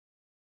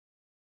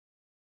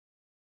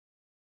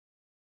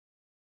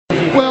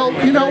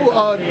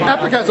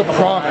Epic has a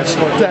promise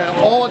that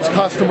all its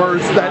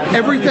customers, that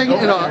everything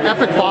in an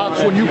Epic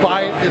box when you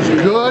buy it is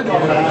good,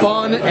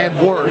 fun,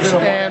 and works.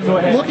 And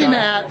looking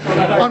at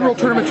Unreal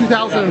Tournament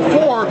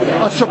 2004,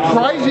 a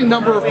surprising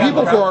number of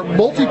people for our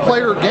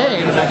multiplayer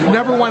game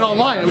never went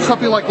online. It was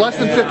something like less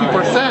than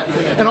 50%.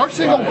 And our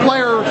single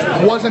player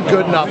wasn't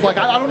good enough. Like,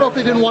 I don't know if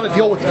they didn't want to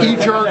deal with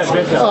e-jerks,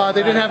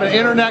 they didn't have an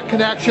internet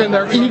connection,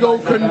 their ego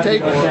couldn't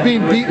take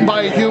being beaten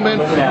by a human,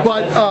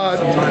 but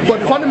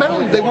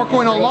fundamentally they weren't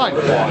going online.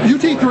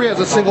 UT3 has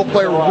a single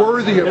player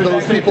worthy of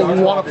those people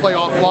who want to play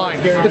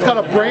offline. It's got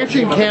a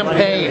branching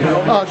campaign,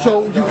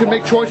 so you can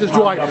make choices.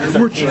 Do I,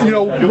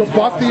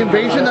 rebuff the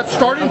invasion that's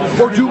starting,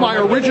 or do my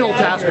original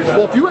task?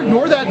 Well, if you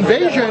ignore that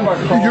invasion,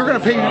 you're going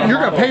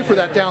to pay for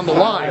that down the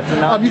line.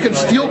 You can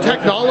steal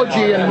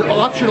technology and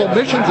optional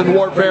missions in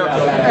warfare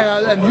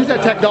and use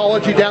that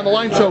technology down the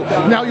line. So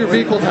now your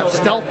vehicles have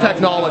stealth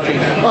technology.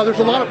 There's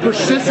a lot of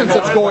persistence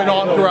that's going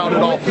on throughout it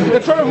all.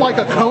 It's sort of like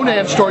a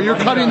Conan story. You're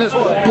cutting this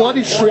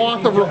bloody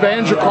swath of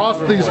revenge across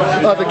these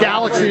the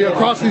galaxy,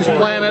 across these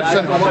planets,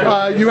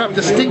 and you have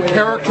distinct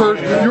characters.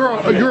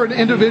 You're an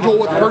individual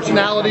with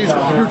personalities.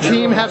 Your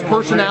team has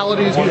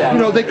personalities.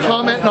 They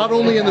comment not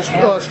only in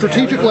the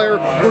strategic layer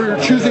where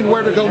you're choosing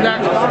where to go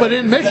next, but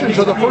in missions.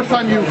 So the first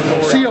time you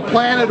see a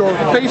planet or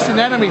face an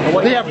enemy,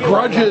 they have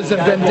grudges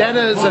and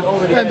vendettas,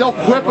 and they'll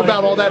quip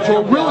about all that.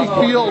 So it really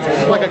feels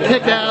like a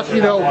kick-ass,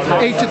 8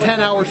 to 10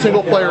 hour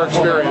single player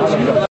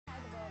experience.